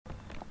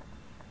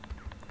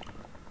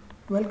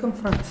Welcome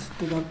friends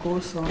to the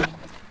course on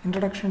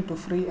Introduction to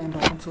Free and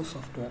Open Source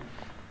Software.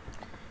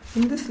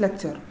 In this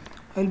lecture,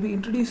 I will be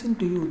introducing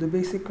to you the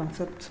basic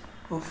concepts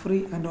of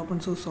free and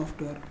open source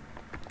software.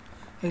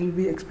 I will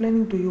be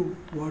explaining to you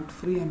what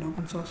free and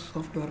open source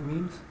software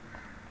means,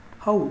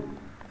 how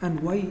and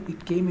why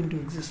it came into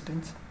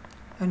existence,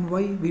 and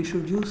why we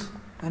should use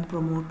and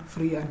promote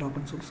free and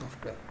open source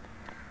software.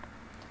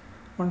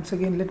 Once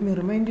again, let me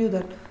remind you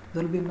that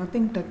there will be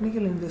nothing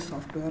technical in this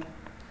software,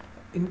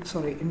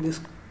 in this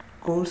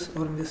course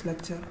or in this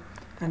lecture,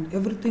 and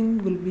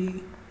everything will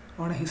be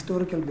on a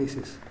historical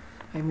basis.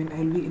 I will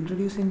be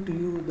introducing to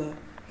you the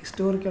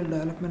historical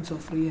developments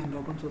of free and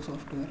open source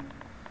software.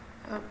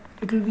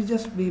 It will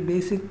just be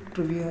basic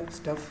trivia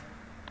stuff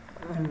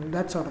and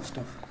that sort of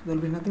stuff. There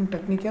will be nothing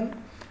technical,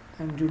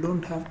 and you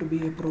don't have to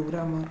be a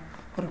programmer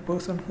or a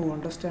person who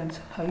understands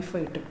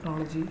hi-fi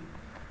technology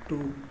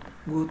to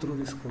go through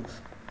this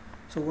course.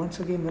 So once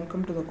again,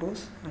 welcome to the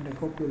course, and I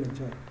hope you will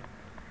enjoy.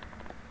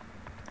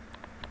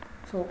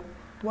 So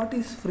what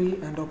is free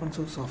and open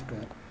source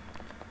software?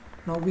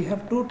 Now we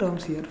have two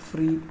terms here,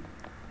 free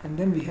and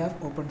then we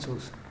have open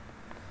source.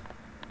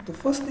 The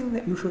first thing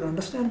that you should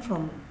understand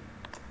from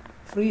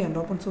free and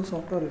open source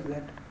software is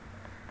that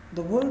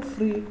the word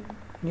free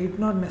need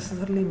not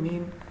necessarily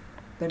mean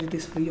that it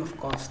is free of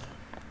cost.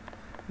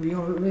 We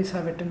always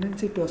have a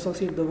tendency to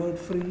associate the word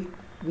free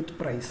with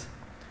price.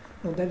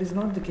 Now that is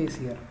not the case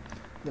here.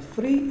 The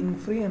free in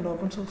free and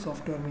open source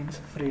software means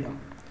freedom.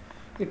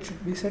 It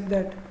should be said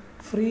that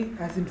free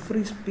as in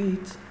free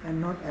speech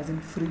and not as in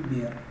free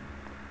beer.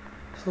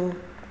 So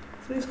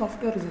free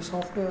software is a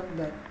software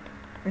that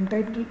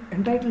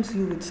entitles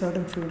you with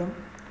certain freedom,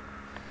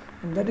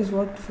 and that is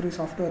what free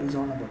software is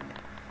all about.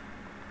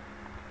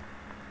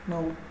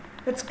 Now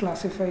let's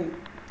classify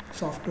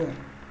software.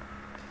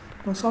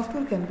 Now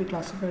software can be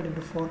classified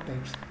into four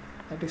types,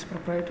 that is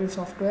proprietary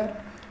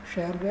software,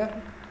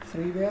 shareware,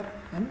 freeware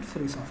and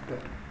free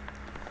software.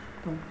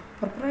 Now,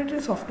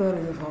 proprietary software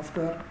is a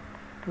software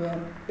where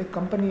a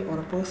company or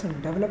a person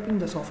developing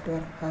the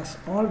software has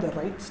all the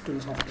rights to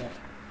the software.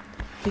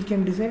 He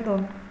can decide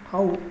on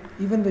how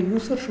even the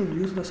user should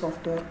use the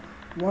software,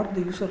 what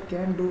the user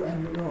can do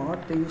and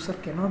what the user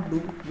cannot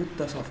do with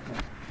the software.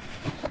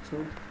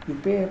 So you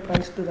pay a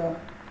price to the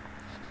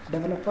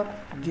developer,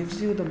 gives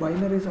you the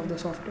binaries of the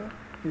software,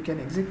 you can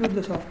execute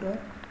the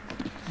software,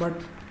 but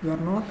you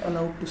are not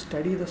allowed to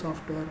study the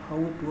software, how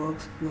it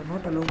works, you are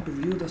not allowed to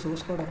view the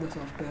source code of the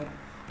software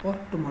or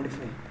to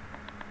modify it.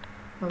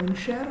 Now in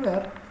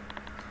shareware,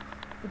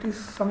 it is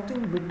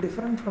something a bit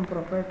different from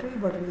proprietary,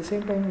 but at the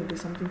same time it is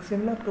something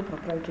similar to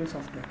proprietary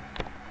software.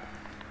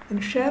 In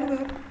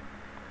shareware,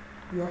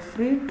 you are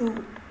free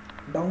to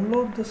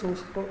download the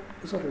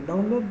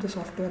download the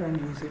software and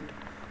use it,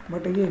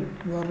 but again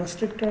you are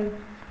restricted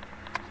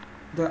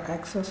the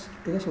access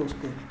to the source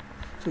code.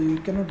 So you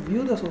cannot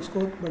view the source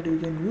code, but you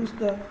can use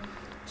the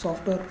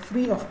software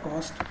free of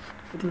cost.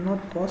 It will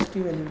not cost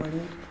you any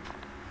money.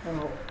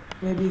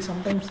 Maybe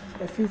sometimes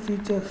a few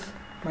features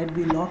might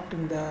be locked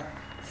in the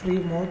free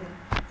mode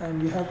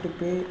and you have to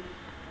pay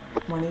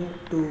money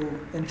to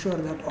ensure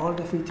that all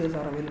the features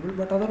are available,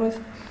 but otherwise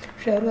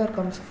shareware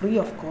comes free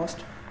of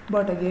cost,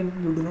 but again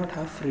you do not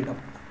have freedom.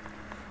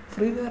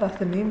 Freeware, as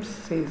the name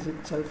says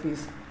itself,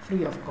 is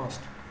free of cost,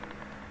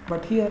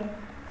 but here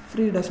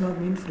free does not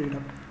mean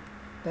freedom.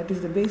 That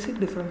is the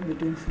basic difference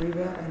between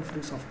freeware and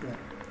free software.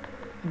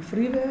 In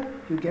freeware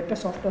you get a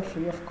software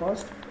free of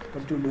cost,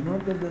 but you do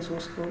not get the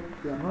source code.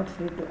 You are not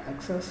free to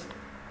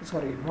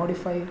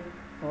modify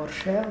or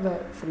share the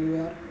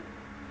freeware,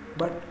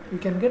 but you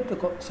can get the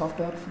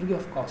software free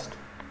of cost.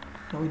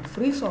 Now in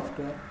free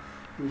software,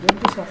 you get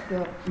the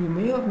software, you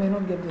may or may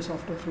not get the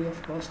software free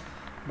of cost,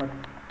 but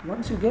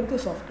once you get the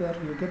software,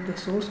 you get the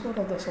source code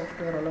of the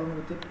software along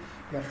with it.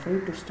 You are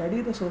free to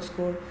study the source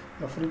code,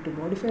 you are free to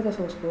modify the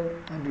source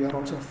code, and you are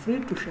also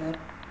free to share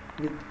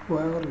with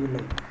whoever you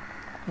like.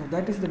 Now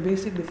that is the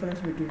basic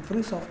difference between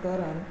free software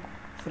and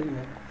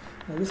freeware.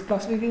 Now this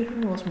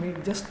classification was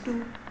made just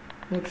to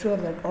make sure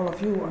that all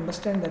of you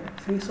understand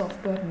that free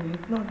software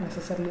need not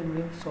necessarily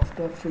mean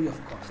software free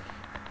of cost.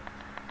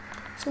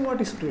 So what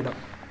is freedom?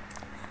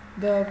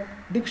 The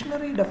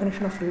dictionary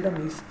definition of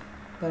freedom is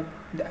that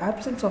the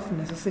absence of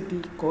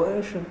necessity,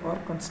 coercion or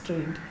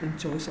constraint in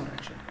choice or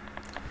action.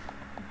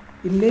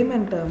 In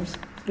layman terms,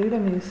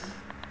 freedom is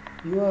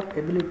your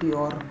ability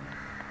or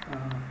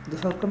the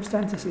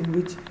circumstances in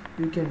which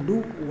you can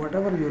do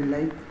whatever you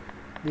like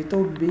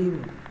without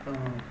being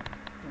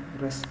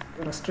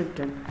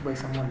restricted by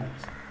someone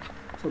else.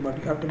 So, but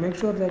you have to make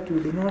sure that you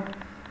do not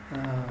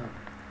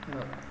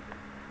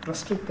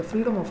restrict the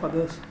freedom of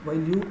others while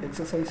you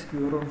exercise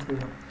your own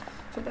freedom.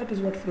 So that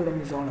is what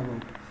freedom is all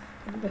about.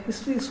 And the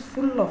history is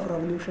full of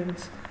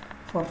revolutions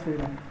for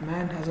freedom.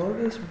 Man has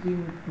always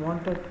been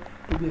wanted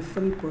to be a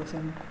free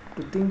person,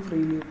 to think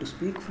freely, to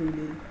speak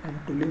freely,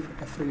 and to live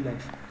a free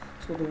life.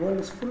 So the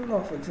world is full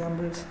of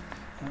examples.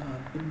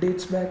 It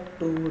dates back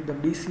to the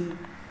BC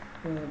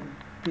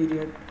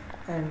period,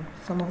 and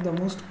some of the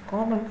most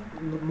common,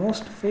 the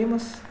most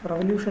famous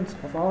revolutions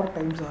of our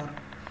times are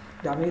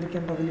the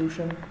American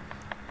Revolution,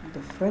 the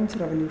French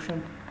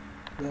Revolution,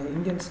 the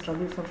Indian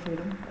struggle for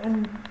freedom,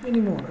 and many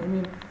more. I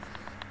mean,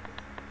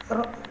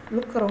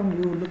 look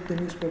around you, look the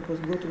newspapers,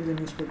 go through the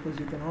newspapers,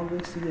 you can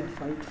always see a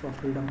fight for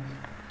freedom.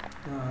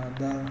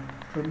 The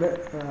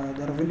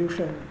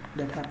revolution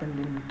that happened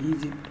in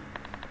Egypt,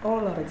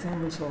 all are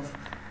examples of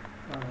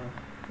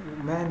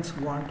man's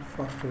want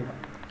for freedom.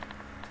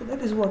 So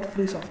that is what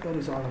free software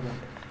is all about.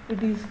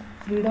 It is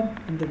freedom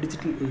in the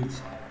digital age.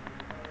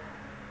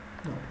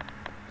 No.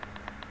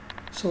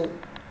 So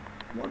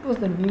what was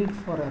the need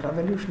for a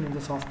revolution in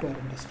the software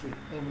industry?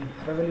 I mean,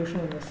 revolution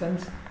in the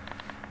sense,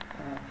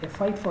 a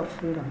fight for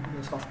freedom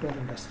in the software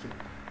industry.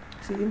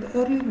 See, in the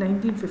early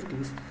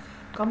 1950s,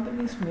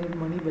 companies made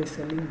money by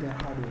selling their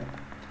hardware.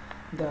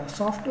 The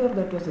software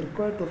that was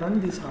required to run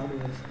these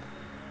hardwares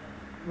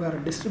were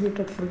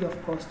distributed free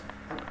of cost,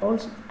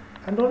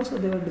 and also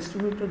they were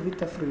distributed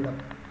with a freedom.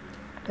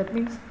 That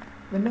means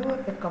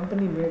whenever a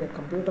company made a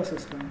computer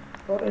system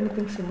or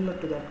anything similar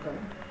to that kind,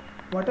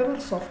 whatever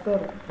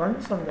software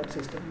runs on that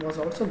system was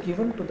also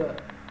given to the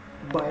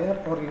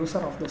buyer or user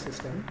of the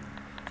system.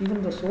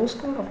 Even the source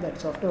code of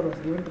that software was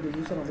given to the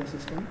user of the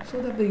system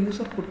so that the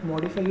user could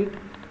modify it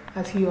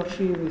as he or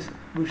she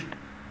wished.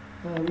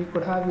 We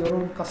could have your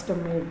own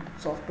custom made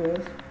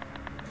software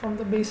from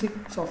the basic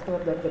software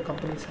that the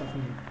companies have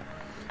made.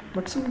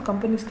 But soon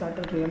companies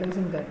started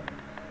realizing that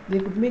they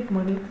could make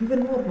money, even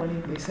more money,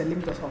 by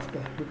selling the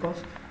software, because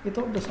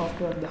without the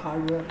software the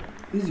hardware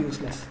is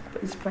useless.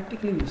 It's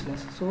practically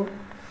useless. So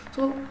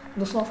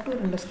the software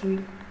industry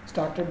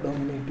started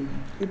dominating.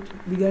 It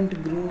began to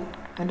grow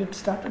and it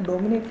started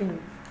dominating,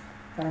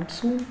 and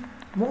soon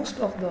most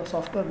of the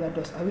software that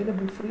was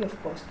available free of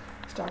cost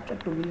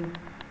started to be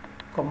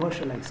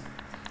commercialized.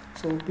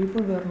 So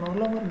people were no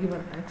longer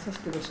given access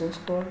to the source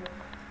code,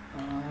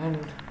 and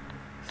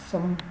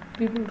some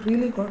people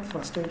really got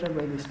frustrated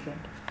by this trend.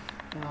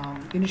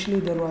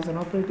 Initially there was an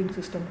operating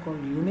system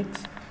called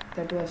Unix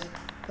that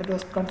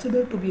was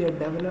considered to be a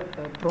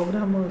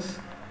programmer's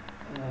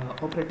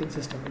operating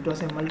system. It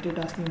was a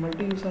multitasking,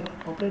 multi-user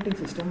operating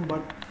system,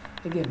 but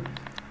again,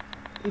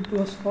 it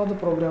was for the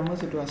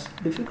programmers. It was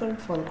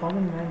difficult for the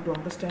common man to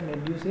understand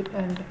and use it,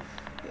 and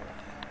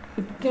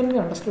it can be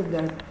understood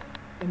that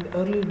in the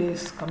early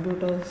days,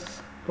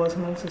 computers,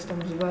 personal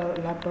systems were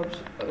laptops.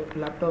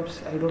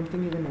 Laptops, I don't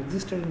think even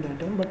existed in that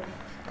time, but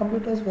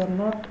computers were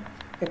not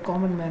a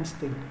common man's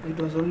thing. It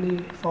was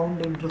only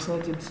found in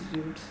research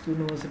institutes,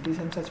 universities,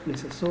 and such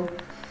places. So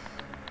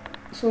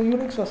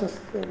Unix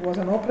was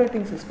an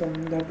operating system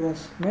that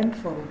was meant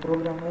for the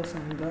programmers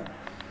and the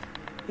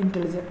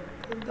intelligent,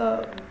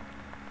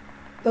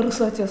 the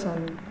researchers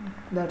and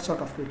that sort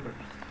of people.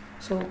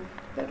 So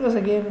that was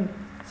again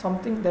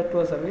something that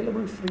was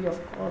available free of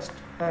cost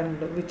and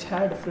which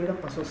had freedom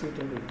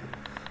associated with it.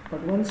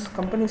 But once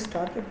companies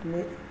started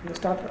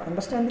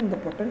understanding the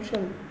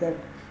potential that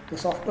the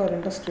software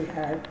industry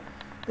had,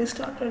 they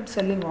started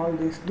selling all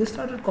these. They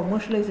started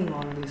commercializing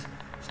all these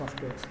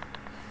softwares.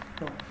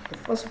 Now, the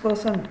first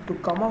person to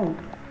come out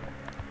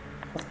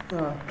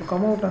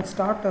and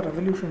start a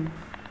revolution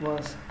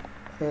was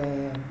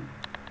a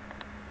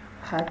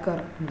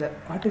hacker in the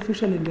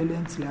artificial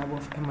intelligence lab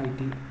of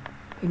MIT.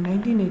 In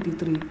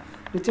 1983,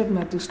 Richard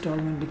Matthew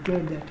Stallman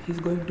declared that he is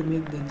going to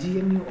make the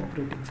GNU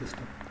operating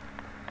system.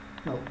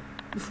 Now,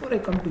 before I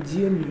come to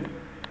GNU,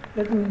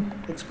 let me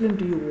explain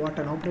to you what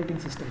an operating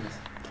system is.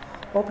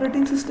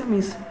 Operating system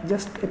is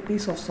just a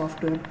piece of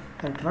software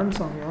that runs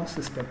on your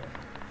system.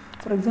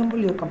 For example,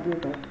 your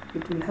computer,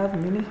 it will have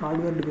many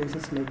hardware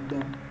devices like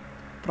the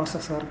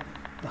processor,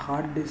 the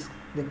hard disk,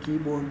 the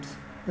keyboards,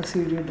 the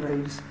CD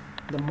drives,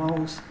 the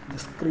mouse, the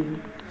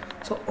screen.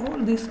 So all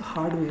these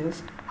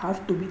hardwares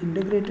have to be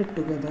integrated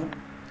together,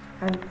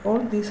 and all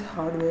these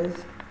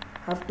hardwares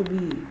have to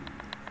be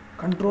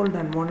controlled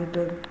and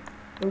monitored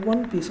by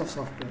one piece of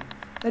software.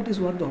 That is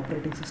what the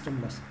operating system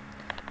does.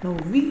 Now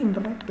we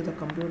interact with the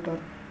computer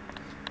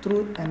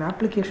through an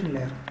application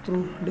layer,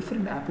 through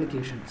different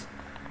applications.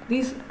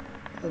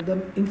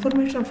 The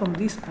information from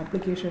these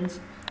applications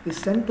is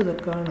sent to the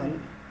kernel,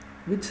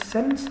 which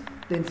sends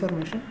the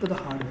information to the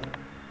hardware.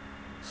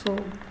 So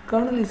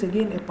kernel is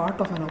again a part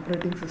of an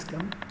operating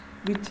system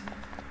which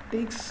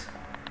takes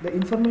the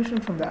information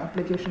from the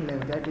application layer,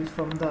 that is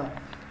from the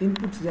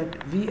inputs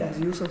that we as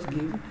users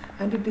give,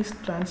 and it is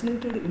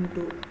translated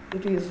into,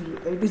 it is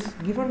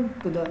given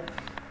to the,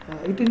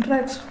 it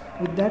interacts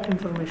with that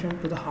information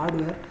to the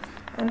hardware,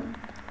 and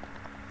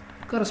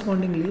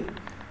correspondingly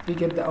we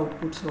get the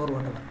outputs or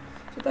whatever.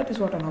 So that is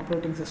what an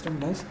operating system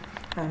does.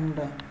 And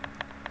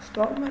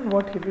Stallman,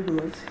 what he did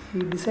was, he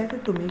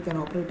decided to make an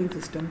operating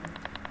system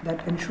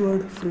that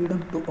ensured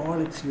freedom to all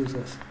its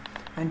users,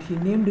 and he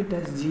named it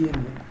as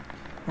GNU.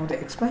 Now the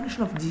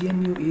expansion of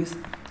GNU is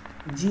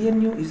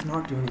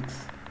not Unix.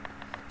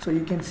 So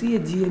you can see a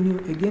GNU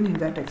again in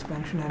that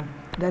expansion, and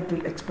that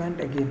will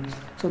expand again.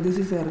 So this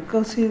is a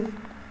recursive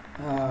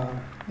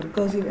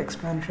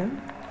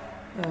expansion.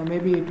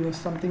 Maybe it was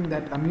something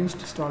that amused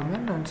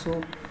Stallman, and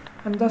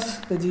thus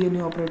the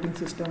GNU operating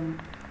system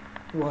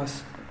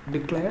was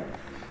declared.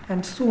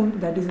 And soon,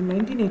 that is in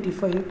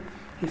 1985,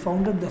 he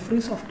founded the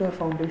Free Software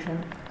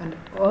Foundation and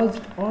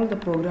urged all the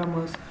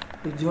programmers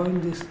to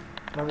join this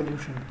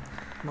revolution.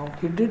 Now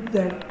he did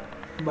that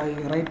by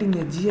writing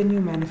a GNU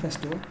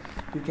manifesto.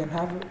 You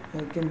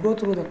can go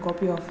through the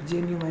copy of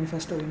GNU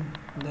manifesto in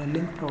the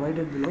link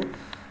provided below.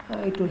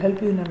 It will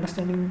help you in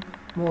understanding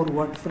more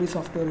what free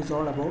software is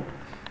all about.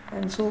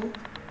 And so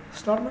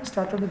Stallman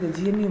started with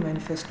the GNU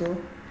manifesto,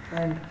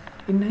 and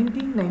in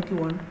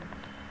 1991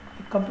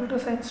 a computer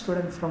science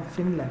student from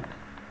Finland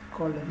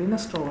called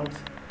Linus Torvalds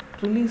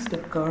released a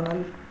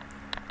kernel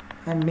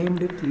and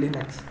named it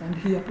Linux, and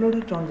he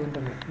uploaded it on the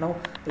internet. Now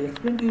I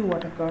explain to you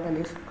what a kernel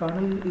is.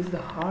 Kernel is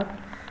the heart,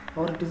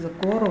 or it is the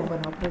core of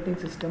an operating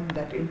system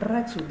that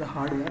interacts with the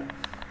hardware.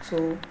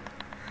 So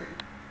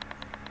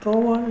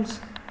Torvalds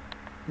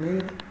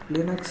made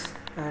Linux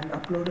and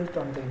uploaded it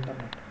on the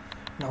internet.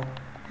 Now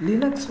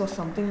Linux was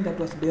something that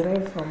was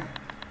derived from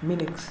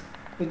Minix,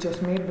 which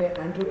was made by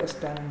Andrew S.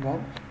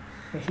 Tannenbaum.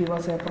 He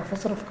was a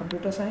professor of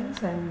computer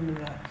science,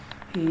 and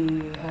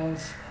he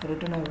has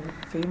written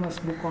a famous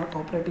book on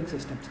operating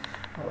systems.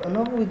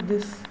 Along with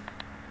this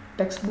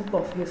textbook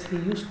of his, he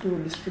used to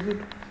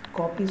distribute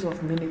copies of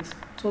Minix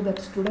so that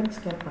students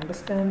can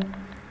understand,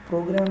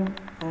 program,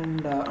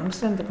 and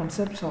understand the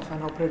concepts of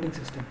an operating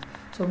system.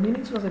 So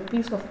Minix was a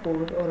piece of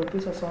code or a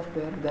piece of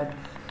software that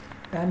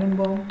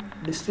Tannenbaum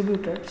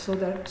distributed so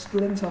that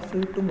students are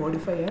free to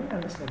modify and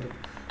understand it.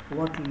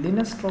 What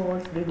Linus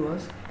Torvalds did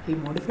was he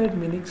modified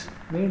Minix,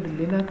 made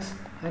Linux,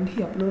 and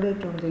he uploaded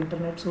it on the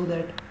internet so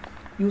that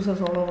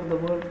users all over the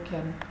world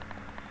can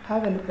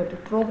have a look at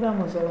it,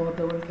 programmers all over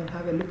the world can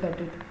have a look at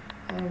it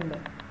and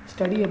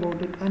study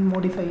about it and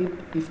modify it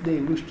if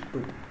they wished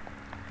to.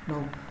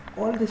 Now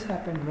all this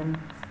happened when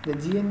the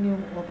GNU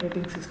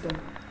operating system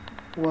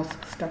was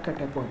stuck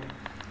at a point.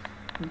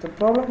 The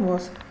problem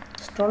was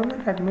Stallman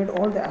had made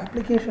all the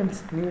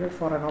applications needed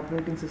for an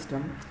operating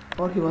system,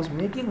 or he was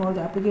making all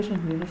the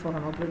applications needed for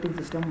an operating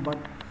system, but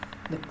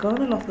the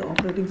kernel of the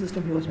operating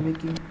system he was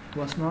making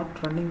was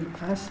not running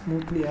as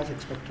smoothly as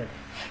expected.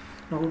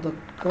 Now the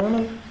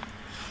kernel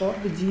for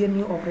the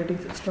GNU operating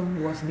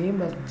system was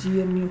named as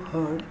GNU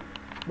Herd,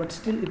 but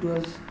still it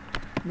was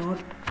not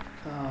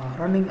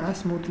running as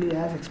smoothly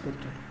as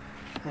expected.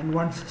 And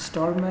once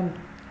Stallman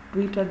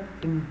tweeted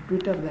in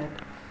Twitter that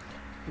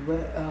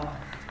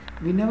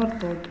we never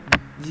thought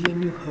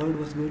GNU Herd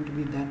was going to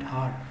be that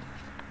hard.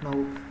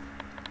 Now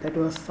that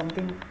was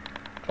something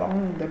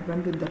wrong that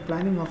went with the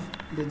planning of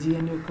the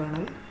GNU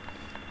kernel,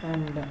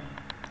 and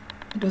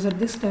it was at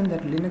this time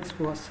that Linux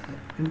was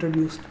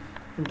introduced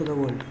into the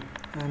world.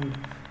 And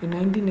in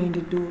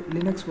 1992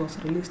 Linux was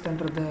released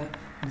under the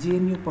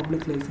GNU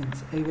public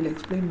license. I will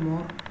explain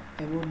more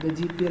about the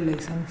GPL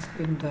license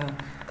in the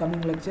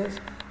coming lectures,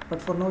 but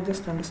for now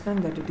just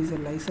understand that it is a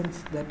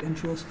license that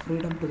ensures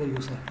freedom to the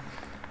user.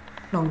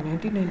 Now in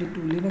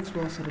 1992 Linux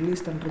was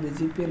released under the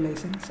GPL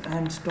license,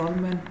 and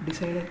Stallman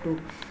decided to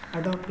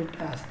adopt it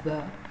as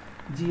the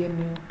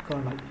GNU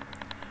kernel.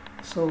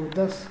 So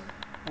thus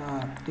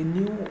a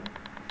new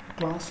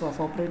class of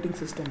operating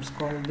systems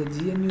called the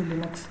GNU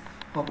Linux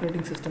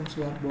operating systems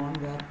were born,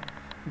 where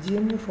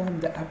GNU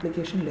formed the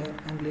application layer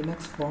and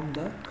Linux formed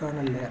the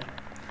kernel layer.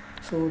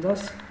 So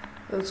thus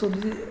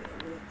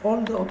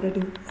all the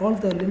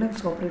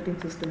Linux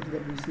operating systems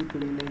that we see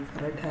today,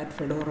 like Red Hat,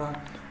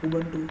 Fedora,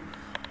 Ubuntu,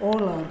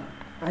 all are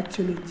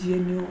actually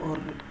GNU or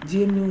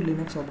GNU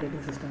Linux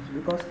operating systems,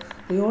 because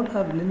they all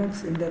have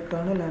Linux in their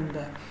kernel, and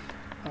the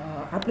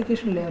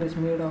application layer is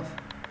made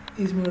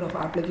of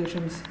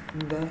applications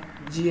in the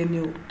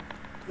GNU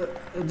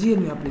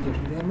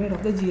application. They are made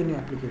of the GNU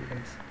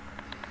applications.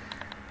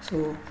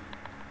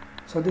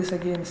 So this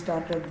again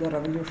started the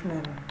revolution,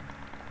 and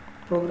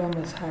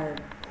programmers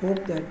had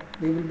hope that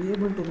they will be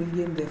able to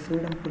regain their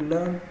freedom to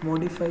learn,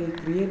 modify,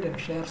 create, and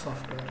share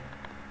software.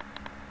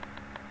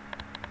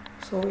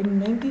 So in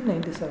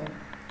 1997,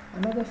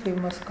 another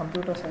famous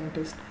computer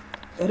scientist,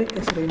 Eric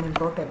S. Raymond,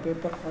 wrote a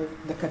paper called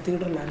The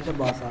Cathedral and the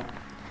Bazaar.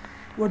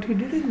 What he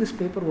did in this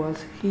paper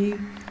was he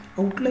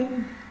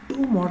outlined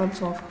two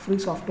models of free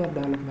software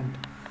development.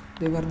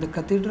 They were the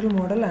Cathedral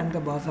model and the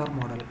Bazaar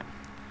model.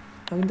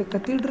 Now in the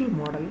Cathedral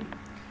model,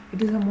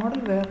 it is a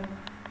model where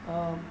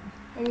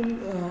I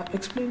will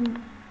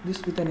explain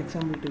this with an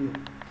example to you.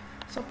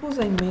 Suppose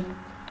I make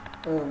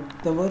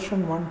the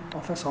version 1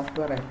 of a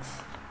software X.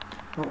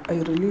 Now I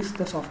release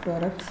the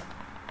software X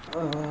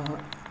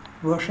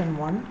version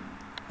 1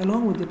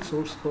 along with its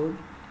source code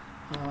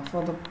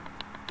for the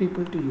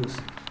people to use.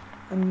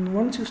 And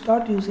once you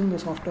start using the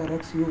software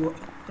X, you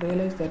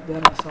realize that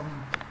there are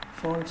some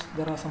faults,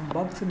 there are some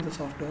bugs in the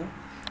software,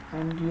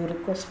 and you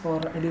request for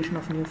addition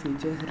of new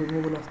features,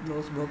 removal of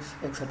those bugs,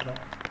 etc.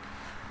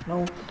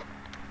 Now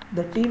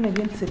the team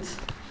again sits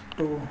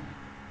to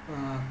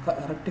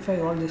rectify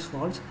all these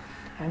faults,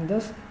 and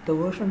thus the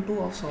version 2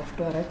 of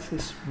software X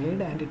is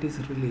made and it is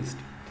released.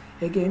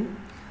 Again,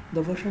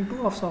 the version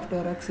 2 of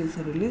software X is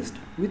released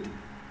with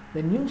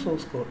the new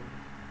source code,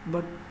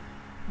 but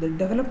the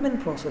development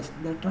process,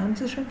 the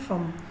transition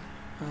from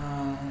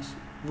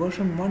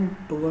version 1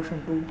 to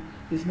version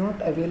 2 is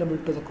not available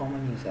to the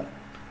common user.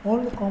 All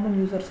the common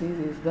user sees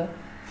is the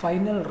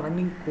final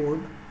running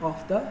code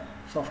of the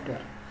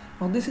software.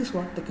 Now this is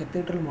what the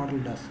cathedral model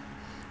does.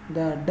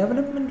 The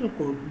developmental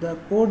code, the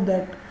code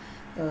that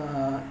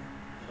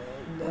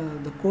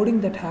the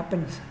coding that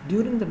happens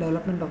during the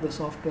development of the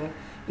software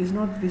is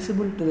not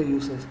visible to the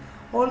users.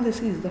 All they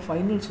see is the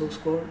final source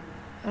code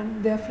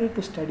and they are free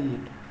to study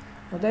it.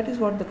 Now that is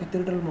what the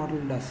cathedral model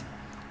does.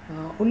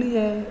 Only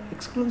a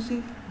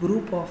exclusive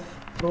group of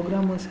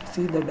programmers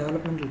see the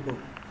developmental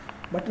code.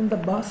 But in the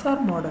bazaar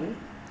model,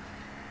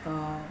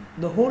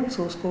 the whole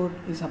source code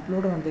is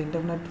uploaded on the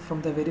internet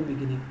from the very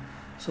beginning.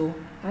 So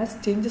as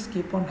changes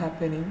keep on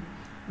happening,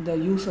 the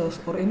users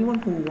or anyone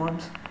who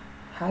wants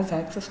has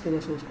access to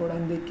the source code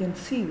and they can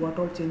see what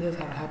all changes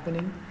are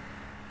happening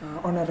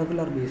on a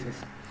regular basis.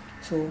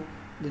 So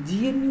the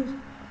GNU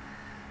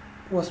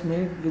was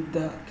made with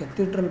the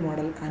cathedral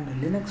model and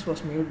Linux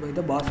was made by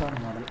the bazaar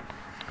model.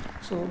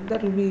 So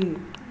that will be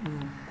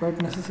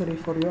quite necessary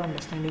for your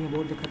understanding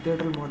about the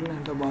cathedral model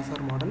and the bazaar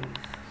model.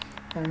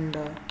 And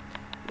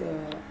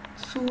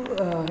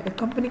a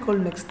company called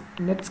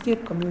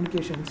Netscape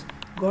Communications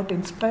got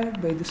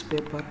inspired by this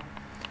paper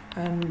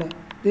and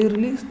they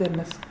released their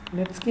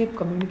Netscape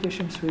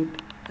Communication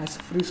Suite as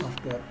free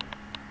software.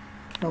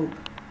 Now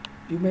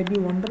you might be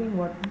wondering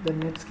what the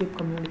Netscape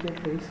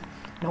Communicator is.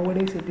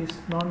 Nowadays it is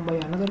known by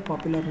another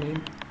popular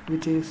name,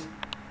 which is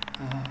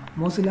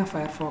Mozilla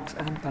Firefox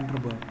and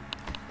Thunderbird.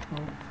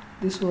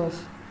 This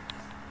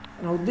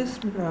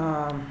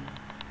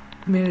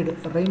made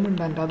Raymond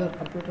and other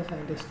computer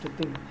scientists to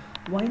think,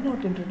 why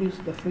not introduce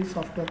the free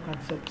software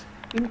concepts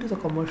into the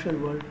commercial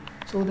world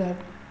so that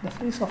the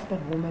free software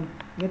movement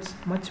gets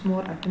much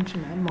more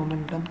attention and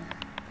momentum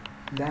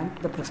than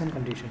the present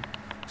condition.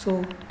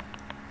 So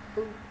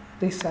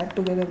they sat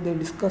together, they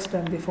discussed,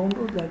 and they found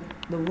out that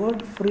the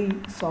word free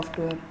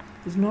software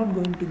is not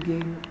going to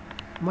gain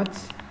much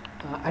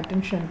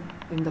attention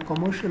in the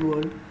commercial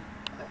world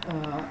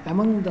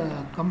among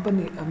the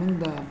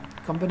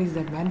companies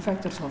that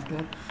manufacture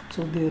software.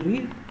 So they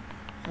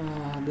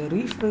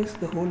rephrased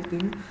the whole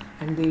thing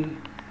and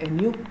a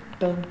new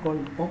term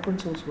called open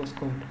source was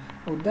coined.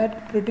 Now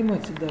that pretty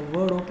much, the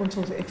word open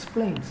source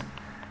explains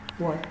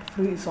what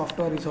free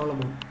software is all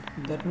about.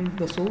 That means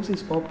the source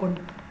is open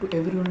to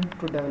everyone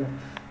to develop.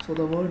 So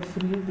the word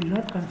free will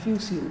not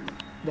confuse you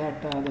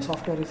that the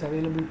software is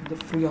available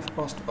free of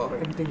cost or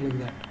anything like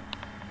that.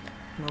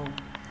 Now,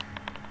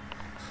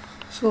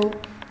 so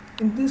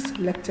in this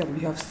lecture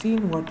we have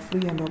seen what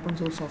free and open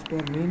source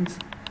software means.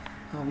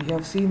 We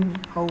have seen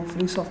how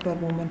free software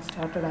movement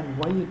started and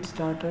why it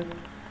started.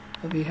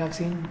 We have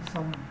seen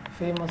some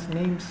famous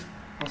names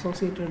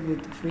associated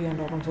with free and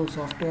open source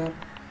software.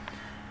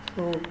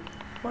 So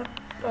what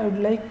I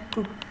would like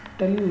to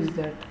tell you is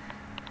that,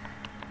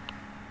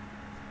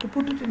 to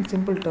put it in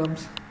simple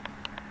terms,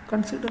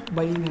 consider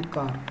buying a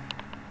car.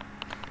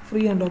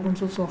 Free and open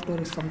source software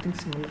is something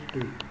similar to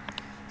it.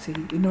 See,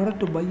 in order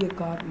to buy a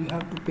car, you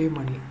have to pay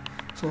money.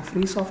 So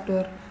free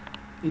software,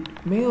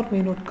 it may or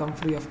may not come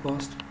free of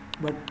cost,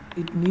 but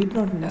it need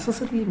not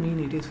necessarily mean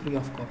it is free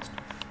of cost.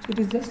 So it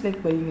is just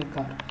like buying a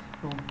car.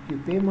 No, you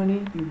pay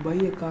money, you buy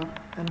a car,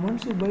 and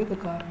once you buy the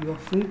car, you are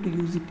free to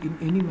use it in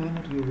any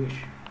manner you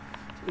wish.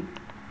 So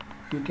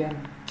you can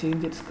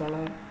change its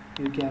color,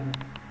 you can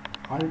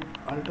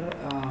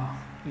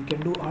you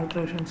can do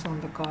alterations on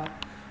the car,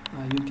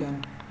 you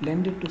can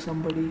lend it to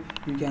somebody,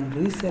 you can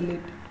resell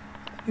it.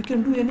 You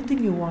can do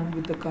anything you want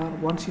with the car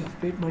once you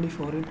have paid money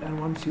for it and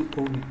once you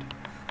own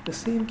it. The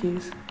same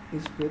case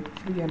is with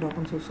free and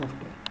open source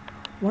software.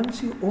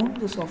 Once you own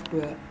the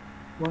software,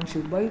 once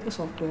you buy the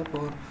software,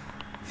 or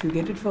if you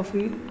get it for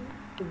free,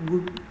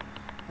 good.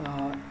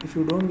 If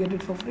you don't get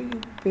it for free,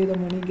 you pay the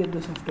money, get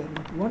the software.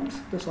 But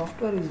once the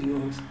software is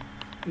yours,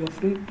 you are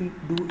free to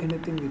do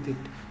anything with it.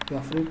 You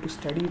are free to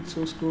study its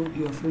source code,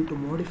 you are free to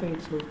modify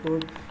its source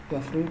code, you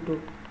are free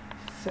to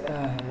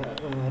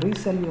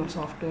resell your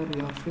software,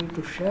 you are free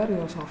to share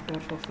your software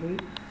for free.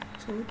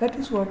 So that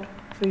is what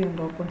free and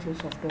open source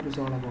software is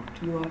all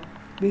about.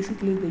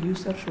 Basically, the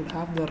user should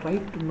have the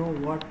right to know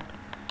what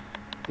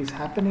is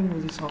happening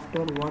with the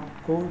software, what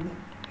code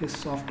his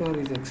software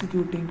is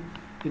executing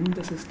in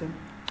the system.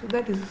 So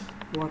that is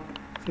what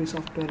free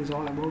software is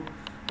all about.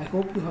 I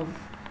hope you have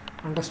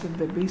understood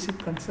the basic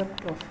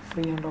concept of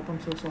free and open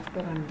source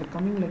software, and in the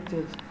coming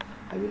lectures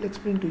I will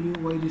explain to you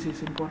why this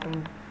is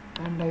important,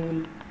 and I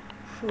will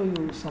show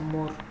you some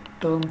more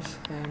terms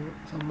and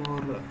some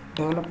more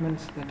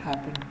developments that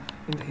happened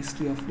in the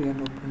history of free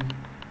and open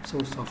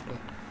source software.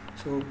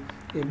 So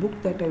a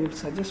book that I will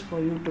suggest for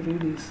you to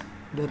read is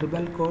The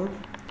Rebel Code.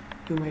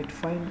 You might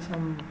find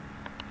some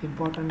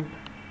important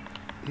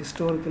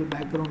historical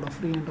background of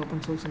free and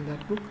open source in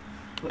that book.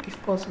 So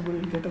if possible,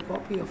 get a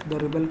copy of The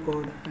Rebel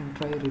Code and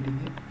try reading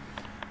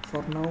it.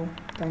 For now,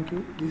 thank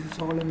you. This is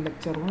all in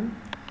lecture 1.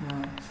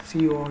 See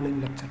you all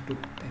in lecture 2.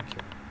 Thank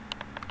you.